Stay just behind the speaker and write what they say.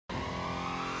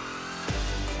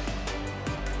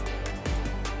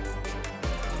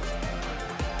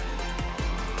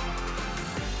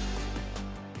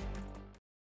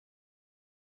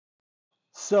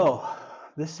So,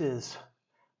 this is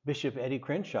Bishop Eddie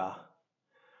Crenshaw,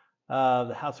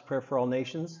 the House of Prayer for All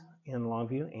Nations in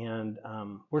Longview, and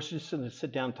we're just going to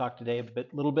sit down and talk today a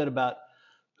little bit about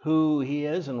who he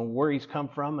is and where he's come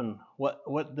from and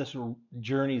what this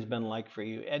journey's been like for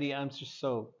you. Eddie, I'm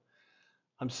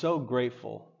so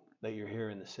grateful that you're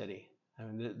here in the city. I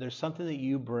mean, there's something that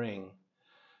you bring,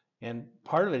 and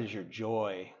part of it is your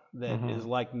joy that is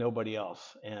like nobody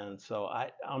else. And so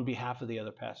on behalf of the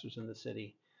other pastors in the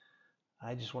city,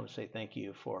 I just want to say thank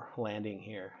you for landing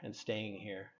here and staying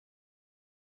here.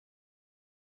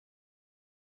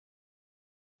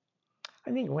 I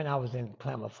think when I was in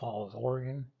Klamath Falls,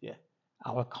 Oregon, Yeah.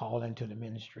 I was called into the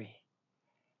ministry.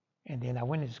 And then I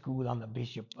went to school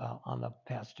under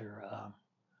Pastor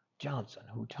Johnson,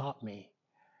 who taught me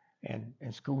and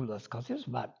schooled us, because there was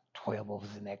about 12 of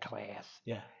us in that class.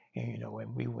 Yeah. And,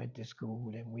 and we went to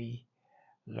school and we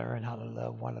learned how to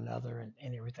love one another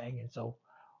and everything. And so,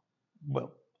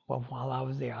 but while I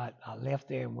was there, I left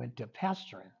there and went to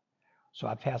pastoring. So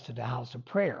I pastored the House of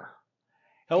Prayer.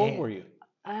 How old were you?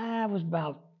 I was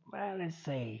about, let's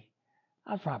say,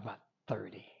 I was probably about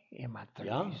 30, in my 30s.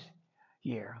 Young.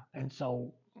 Yeah. And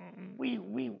so we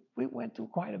went through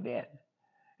quite a bit.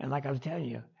 And like I was telling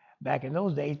you, back in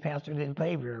those days, pastor didn't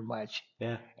pay very much.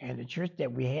 Yeah. And the church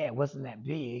that we had wasn't that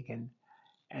big.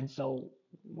 And so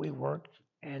we worked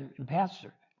and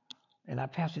pastored. And I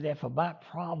pastored that for about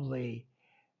probably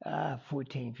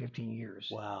 14, 15 years.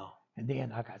 Wow. And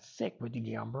then I got sick with the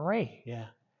Guillain-Barré. Yeah.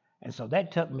 And so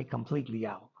that took me completely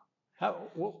out. How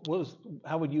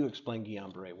would you explain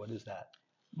Guillain-Barré? What is that?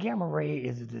 Guillain-Barré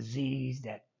is a disease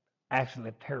that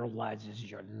actually paralyzes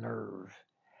your nerve.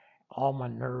 All my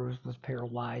nerves was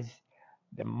paralyzed.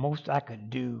 The most I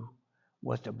could do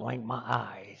was to blink my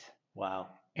eyes. Wow.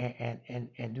 And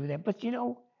do that. But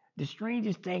the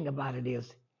strangest thing about it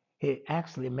is it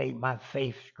actually made my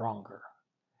faith stronger.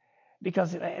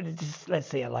 Because let's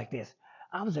say it like this.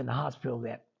 I was in the hospital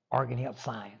at Oregon Health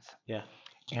Science. Yeah.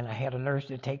 And I had a nurse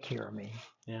to take care of me.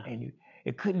 Yeah. And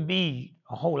it couldn't be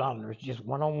a whole lot of nurses, just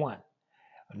one-on-one.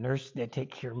 A nurse that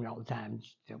take care of me all the time.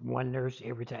 One nurse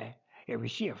every every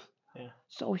shift. Yeah.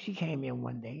 So she came in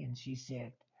one day and she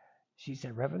said,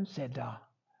 Reverend,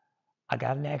 I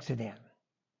got an accident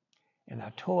and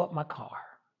I tore up my car.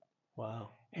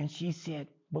 Wow. And she said,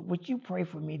 but would you pray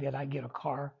for me that I get a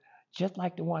car just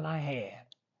like the one I had?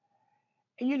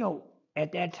 And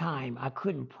at that time, I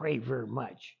couldn't pray very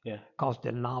much. Yeah. Because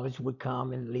the knowledge would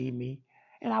come and lead me.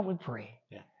 And I would pray.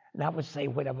 Yeah. And I would say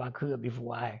whatever I could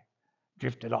before I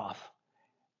drifted off.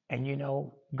 And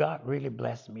God really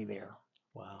blessed me there.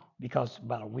 Wow. Because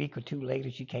about a week or two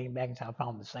later, she came back and said, I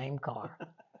found the same car.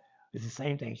 It's the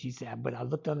same thing. She said, but I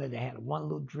looked under there, had one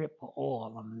little drip of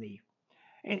oil underneath.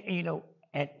 And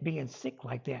at being sick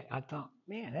like that, I thought,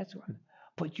 man, that's one.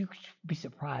 But you could be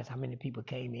surprised how many people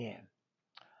came in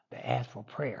to ask for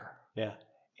prayer. Yeah.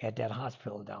 At that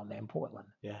hospital down there in Portland.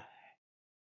 Yeah.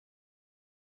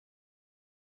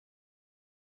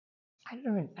 I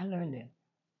learned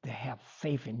to have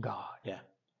faith in God. Yeah.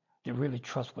 To really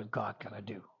trust what God gonna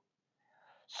do.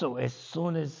 So as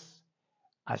soon as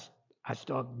I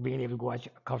started being able to go out,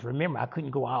 because remember, I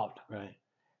couldn't go out. Right.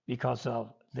 Because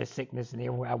of the sickness, and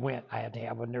everywhere I went, I had to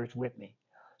have a nurse with me.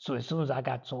 So as soon as I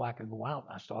got so I could go out,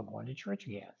 I started going to church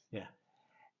again. Yeah.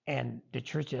 And the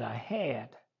church that I had,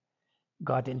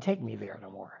 God didn't take me there no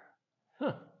more.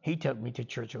 Huh. He took me to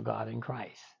Church of God in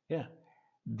Christ. Yeah.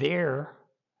 There,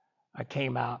 I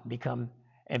came out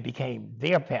and became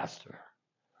their pastor.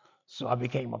 So I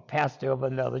became a pastor of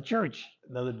another church.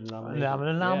 Another denomination. Another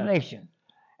denomination.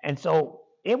 Yeah. And so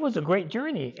it was a great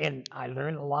journey. And I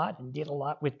learned a lot and did a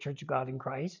lot with Church of God in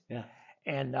Christ. Yeah.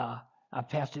 And I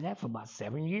pastored that for about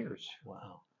 7 years.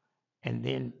 Wow. And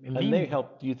then... And they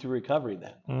helped you through recovery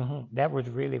then. Mm-hmm, that was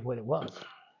really what it was.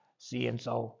 See, and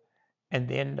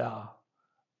then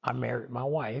I married my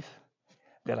wife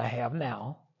that I have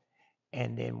now.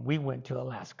 And then we went to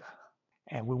Alaska.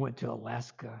 And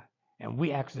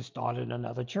we actually started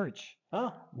another church.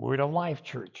 Oh. Word of Life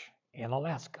Church in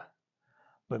Alaska.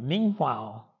 But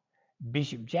meanwhile,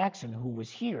 Bishop Jackson, who was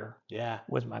here,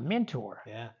 was my mentor.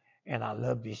 Yeah. And I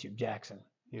love Bishop Jackson.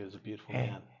 He was a beautiful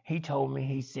and man. He told me,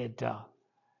 he said,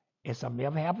 if something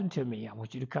ever happened to me, I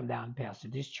want you to come down and pastor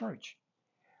this church.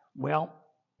 Well,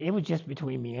 it was just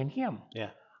between me and him.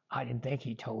 Yeah. I didn't think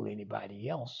he told anybody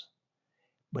else.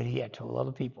 But he had told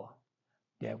other people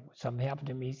that something happened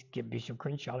to me, get Bishop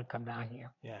Crenshaw to come down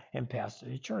here and pastor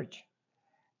the church.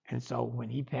 And so when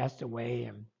he passed away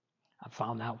and I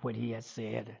found out what he had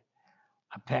said,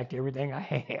 I packed everything I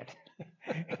had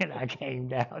and I came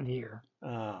down here.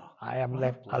 Oh, I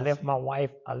left my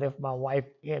wife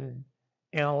in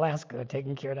in Alaska,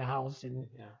 taking care of the house and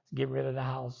Yeah. getting rid of the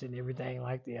house and everything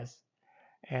like this,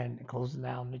 and closing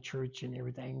down the church and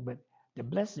everything. But the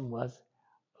blessing was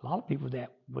a lot of people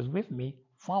that was with me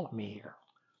followed me here.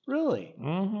 Really?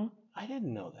 Mm-hmm. I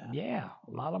didn't know that. Yeah,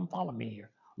 a lot of them followed me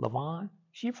here. LaVon,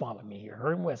 she followed me here.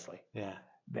 Her and Wesley. Yeah.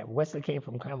 That Wesley came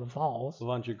from Klamath Falls.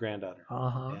 LaVon's your granddaughter.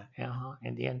 Yeah.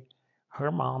 And then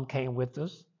her mom came with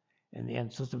us, and then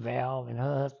Sister Val and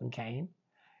her husband came,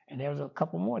 and there was a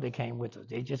couple more that came with us.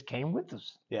 They just came with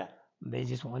us. Yeah. They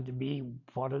just wanted to be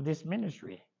part of this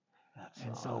ministry. That's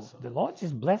awesome. So the Lord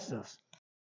just blessed us.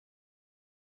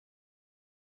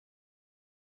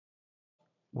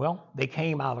 Well, they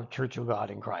came out of Church of God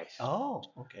in Christ. Oh,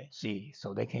 okay. See,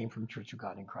 so they came from Church of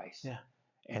God in Christ. Yeah.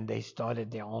 And they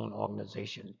started their own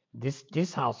organization.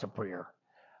 This House of Prayer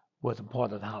was a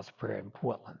part of the House of Prayer in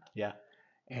Portland. Yeah.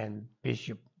 And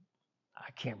Bishop,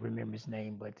 I can't remember his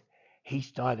name, but he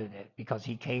started it because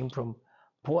he came from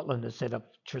Portland to set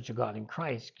up Church of God in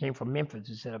Christ, came from Memphis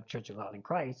to set up Church of God in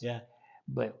Christ. Yeah.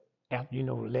 But after,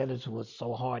 the letters was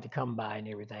so hard to come by and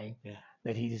everything,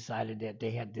 that he decided that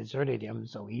they had deserted him,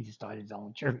 so he just started his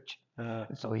own church.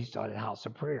 And so he started House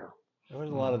of Prayer. There was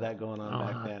a lot of that going on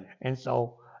back then.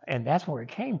 And that's where it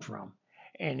came from.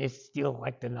 And it's still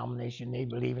like the denomination. They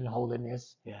believe in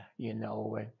holiness. Yeah.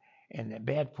 And the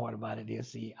bad part about it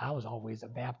is, see, I was always a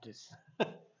Baptist.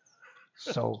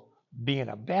 So being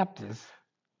a Baptist.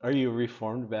 Are you a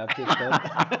Reformed Baptist then?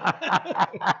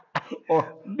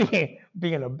 Or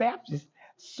being a Baptist,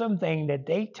 something that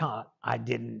they taught I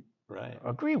didn't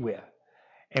agree with.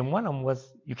 And one of them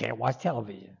was you can't watch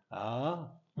television. Oh.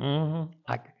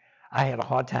 Mm-hmm. I had a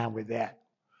hard time with that.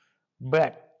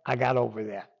 But I got over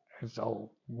that. And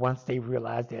so once they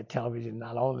realized that television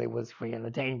not only was for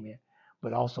entertainment,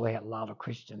 but also had a lot of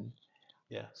Christian.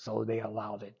 Yeah. So they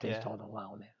allowed it. They started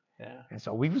allowing it. Yeah. And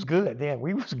so we was good then.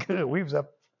 We was good. We was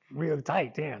up real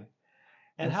tight then.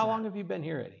 And how long have you been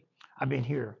here, Eddie? I've been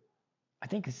here, I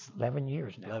think it's 11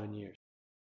 years now. 11 years.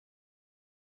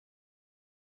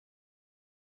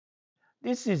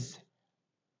 This is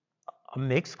a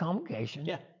mixed congregation.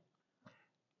 Yeah.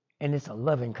 And it's a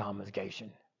loving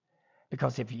congregation.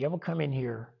 Because if you ever come in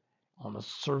here on a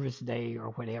service day or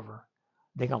whatever,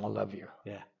 they're going to love you.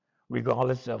 Yeah.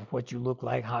 Regardless of what you look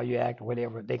like, how you act,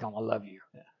 whatever, they're going to love you.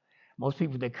 Yeah. Most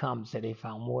people that come say they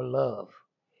found more love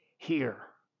here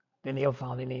than they ever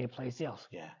found in any place else.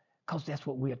 Yeah. Because that's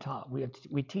what we are taught.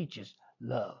 We teach is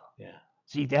love. Yeah.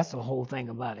 See, that's the whole thing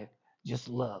about it. Just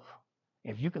love.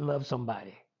 If you can love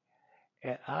somebody,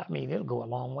 I mean, it'll go a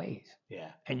long ways. Yeah.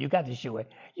 And you got to show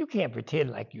it. You can't pretend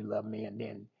like you love me and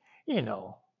then,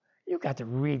 you got to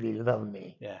really love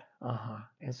me. Yeah.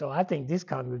 And so I think this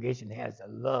congregation has the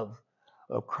love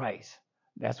of Christ.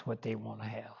 That's what they want to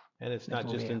have. And it's not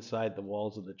just inside the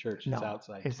walls of the church. It's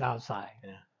outside. It's outside.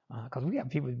 Yeah. Because we have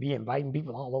people be inviting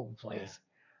people all over the place.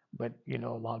 Yeah. But, a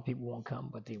lot of people won't come,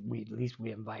 but at least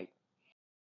we invite.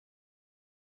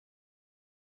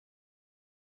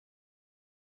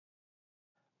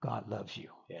 God loves you.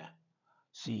 Yeah.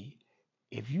 See,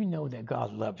 if you know that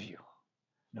God loves you,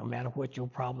 no matter what your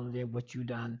problem is, what you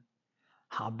done,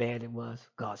 how bad it was,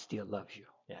 God still loves you.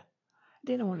 Yeah.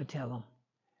 Then I want to tell them,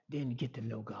 then get to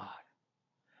know God.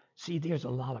 See, there's a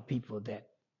lot of people that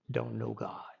don't know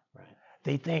God. Right.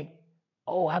 They think,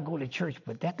 oh, I go to church,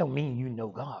 but that don't mean you know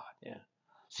God. Yeah.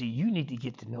 See, you need to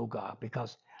get to know God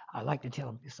because I like to tell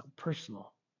them it's a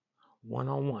personal,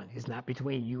 one-on-one. It's not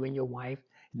between you and your wife.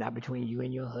 It's not between you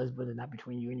and your husband. It's not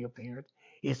between you and your parents.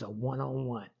 It's a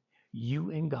one-on-one,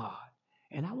 you and God.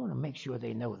 And I want to make sure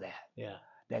they know that. Yeah.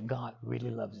 That God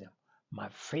really loves them. My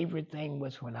favorite thing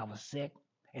was when I was sick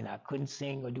and I couldn't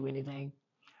sing or do anything.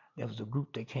 There was a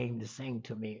group that came to sing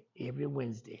to me every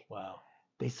Wednesday. Wow.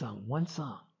 They sung one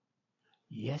song.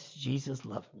 Yes, Jesus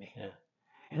loved me. Yeah.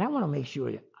 And I want to make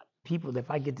sure that people,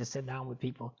 if I get to sit down with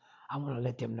people, I want to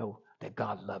let them know that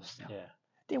God loves them. Yeah.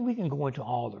 Then we can go into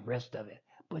all the rest of it.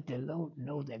 But they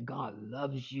know that God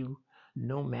loves you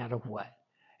no matter what.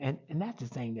 And that's the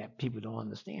thing that people don't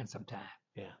understand sometimes.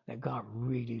 Yeah. That God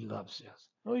really loves us.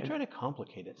 Well, we try to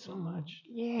complicate it so much.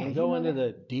 Yeah. And go into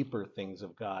the deeper things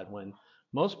of God when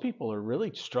most people are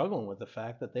really struggling with the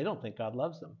fact that they don't think God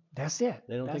loves them. That's it.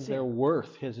 They don't think they're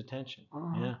worth his attention.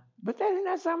 Yeah. But isn't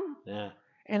that something? Yeah.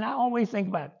 And I always think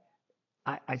about,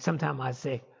 sometimes I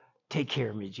say, take care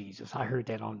of me, Jesus. I heard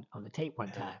that on the tape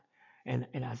one time. And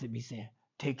I should be saying,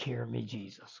 take care of me,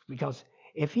 Jesus. Because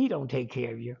if he don't take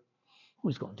care of you,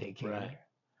 who's going to take care of you?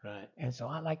 Right. And so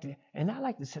I like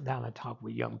to sit down and talk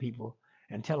with young people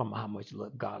and tell them how much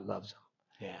God loves them.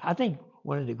 Yeah. I think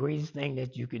one of the greatest things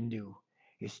that you can do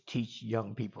is teach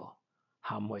young people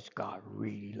how much God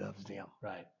really loves them.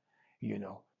 Right. you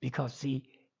know, because see,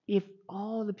 if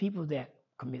all the people that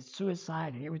commit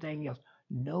suicide and everything else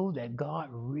know that God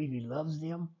really loves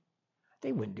them,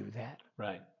 they wouldn't do that.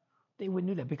 Right. They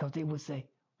wouldn't do that because they would say,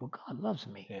 well, God loves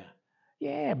me. Yeah.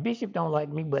 Yeah, Bishop don't like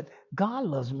me, but God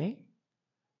loves me,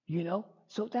 you know.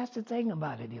 So that's the thing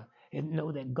about it, and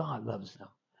know that God loves them.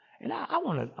 And I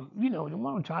want to, you know, I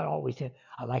want to try to always say,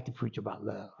 I like to preach about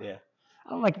love. Yeah. I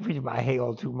don't like to preach about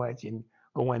hell too much and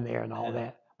go in there and all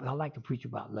that, but I like to preach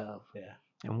about love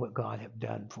and what God have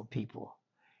done for people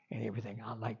and everything.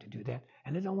 I like to do that,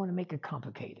 and I don't want to make it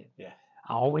complicated. Yeah.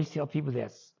 I always tell people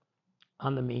that's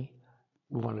under me,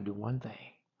 we want to do one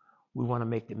thing. We want to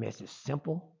make the message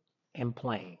simple and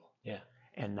plain. Yeah.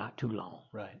 And not too long.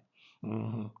 Right.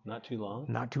 Mm-hmm. Not too long?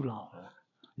 Not too long.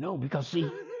 No, because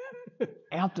see,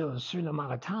 after a certain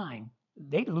amount of time,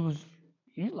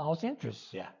 you lost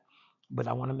interest. Yeah. But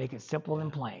I want to make it simple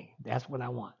and plain. That's what I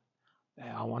want.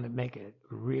 I want to make it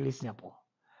really simple.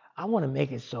 I want to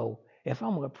make it so if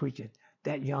I'm going to preach it,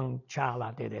 that young child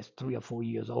out there that's 3 or 4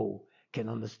 years old can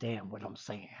understand what I'm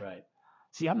saying. Right.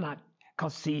 See,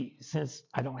 because since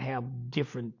I don't have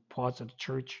different parts of the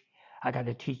church, I got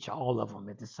to teach all of them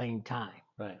at the same time.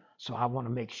 Right. So I want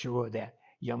to make sure that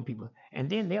young people, and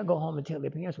then they'll go home and tell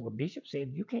their parents, well, Bishop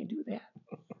said, you can't do that.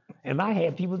 And I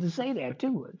had people to say that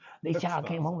too. Their child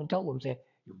came home and told them, said,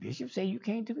 your Bishop said you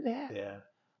can't do that. Yeah.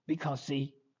 Because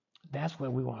see, that's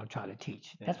what we want to try to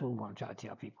teach. Yeah. That's what we want to try to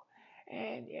tell people.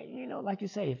 And, you know, like you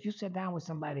say, if you sit down with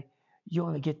somebody, you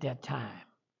only get that time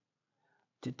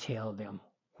to tell them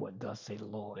what thus say the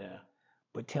Lord. Yeah.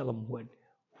 But tell them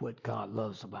what God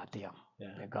loves about them.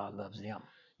 Yeah. That God loves them.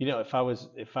 You know, if I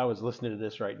was listening to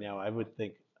this right now, I would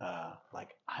think I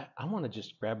want to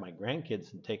just grab my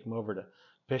grandkids and take them over to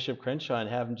Bishop Crenshaw and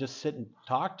have them just sit and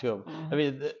talk to him. Mm-hmm. I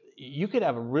mean, you could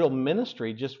have a real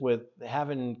ministry just with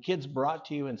having kids brought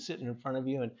to you and sitting in front of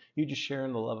you and you just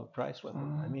sharing the love of Christ with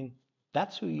them. I mean,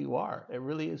 that's who you are. It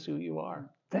really is who you are.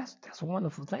 That's a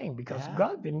wonderful thing because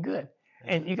God's been good.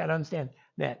 And you got to understand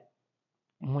that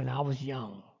when I was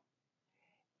young,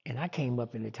 and I came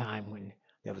up in a time when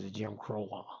there was a Jim Crow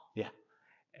law. Yeah.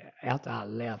 After I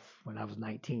left, when I was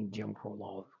 19, Jim Crow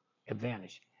law had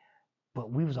vanished.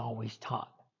 But we was always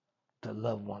taught to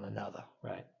love one another.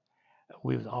 Right.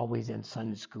 We was always in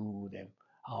Sunday school and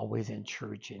always in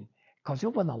church, and because there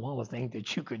wasn't a lot of things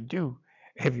that you could do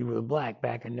if you were black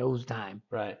back in those times.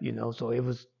 Right. You know, so it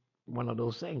was one of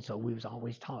those things. So we was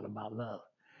always taught about love.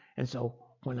 And so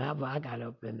whenever I got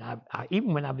up and I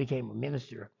even when I became a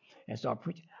minister and started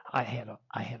preaching, I had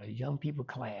a young people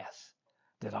class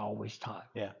that I always taught.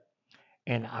 Yeah.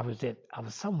 And I was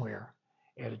somewhere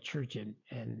at a church in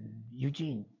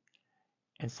Eugene,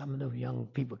 and some of those young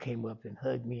people came up and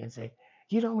hugged me and said,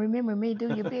 "You don't remember me,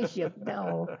 do you, Bishop?"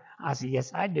 No. I said,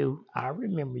 "Yes, I do. I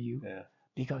remember you." Yeah.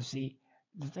 Because see,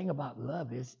 the thing about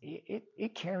love is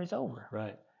it carries over.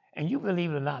 Right. And you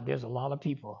believe it or not, there's a lot of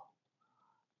people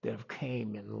that have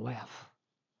came and left,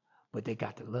 but they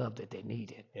got the love that they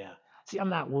needed. Yeah. See, I'm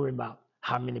not worried about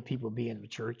how many people be in the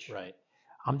church. Right.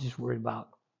 I'm just worried about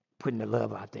putting the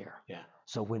love out there. Yeah.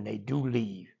 So when they do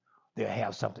leave, they'll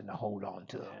have something to hold on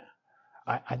to.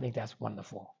 Yeah. I think that's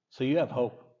wonderful. So you have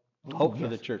hope. Hope for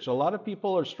the church. A lot of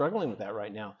people are struggling with that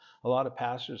right now. A lot of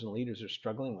pastors and leaders are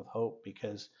struggling with hope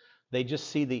because they just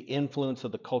see the influence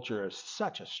of the culture as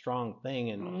such a strong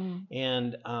thing.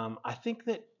 And I think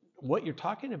that what you're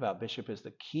talking about, Bishop, is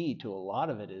the key to a lot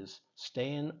of it is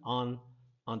staying on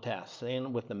task,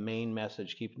 staying with the main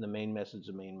message, keeping the main message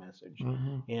the main message.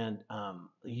 Mm-hmm. And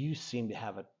you seem to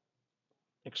have an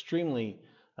extremely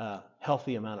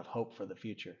healthy amount of hope for the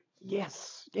future.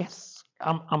 Yes.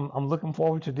 I'm looking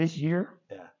forward to this year.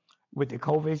 Yeah. With the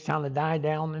COVID trying to die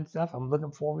down and stuff, I'm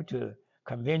looking forward to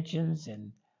conventions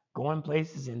and going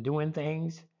places and doing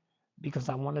things because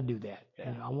I want to do that. Yeah.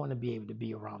 And I want to be able to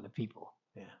be around the people.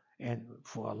 Yeah. And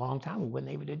for a long time, we weren't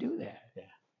able to do that. Yeah.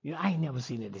 You know, I ain't never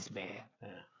seen it this bad. Yeah.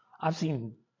 I've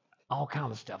seen all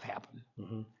kinds of stuff happen,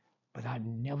 mm-hmm. but I've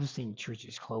never seen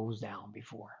churches close down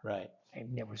before. Right. I've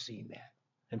never seen that.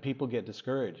 And people get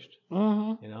discouraged.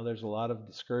 Mm-hmm. You know, there's a lot of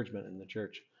discouragement in the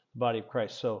church, the body of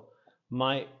Christ. So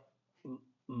my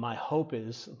hope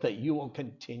is that you will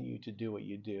continue to do what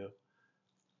you do,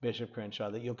 Bishop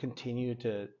Crenshaw, that you'll continue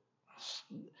to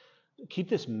keep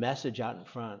this message out in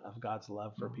front of God's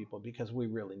love for people because we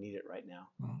really need it right now.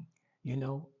 You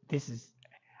know,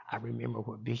 I remember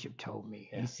what Bishop told me.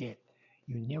 Yeah. He said,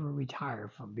 you never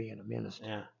retire from being a minister.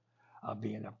 Yeah. Or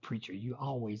being a preacher. You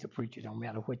always a preacher, no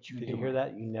matter what you do. Did you hear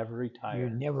that? You never retire.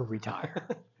 You never retire.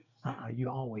 You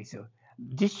always. So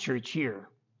this church here,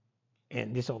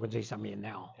 and this organization I'm in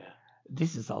now,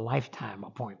 this is a lifetime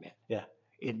appointment. Yeah.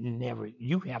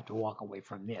 you have to walk away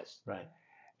from this. Right.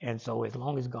 And so as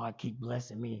long as God keep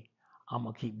blessing me, I'm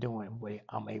going to keep doing what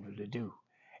I'm able to do.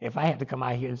 If I have to come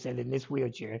out here and sit in this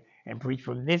wheelchair and preach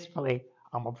from this place,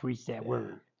 I'm going to preach that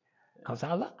word. Because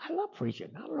I love preaching.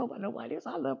 I don't know about nobody else.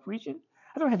 I love preaching.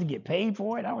 I don't have to get paid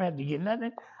for it. I don't have to get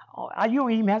nothing. You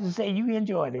don't even have to say you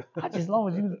enjoyed it. Just as long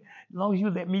as you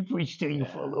let me preach to you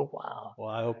for a little while. Well,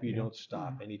 I hope you don't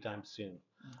stop anytime soon.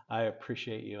 I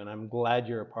appreciate you, and I'm glad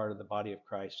you're a part of the body of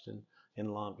Christ in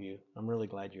Longview. I'm really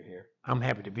glad you're here. I'm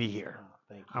happy to be here. Oh,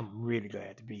 thank you. I'm really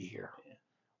glad to be here. Yeah.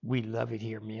 We love it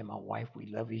here. Me and my wife, we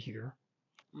love it here.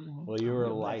 Well, you're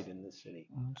a light in the city.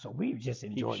 So we just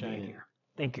enjoy being here.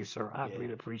 Thank you, sir. I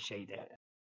really appreciate that.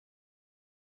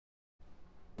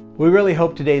 We really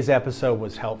hope today's episode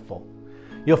was helpful.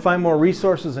 You'll find more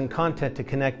resources and content to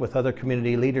connect with other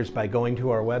community leaders by going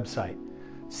to our website,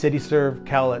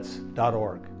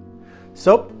 cityservecowlitz.org.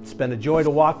 So, it's been a joy to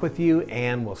walk with you,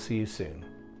 and we'll see you soon.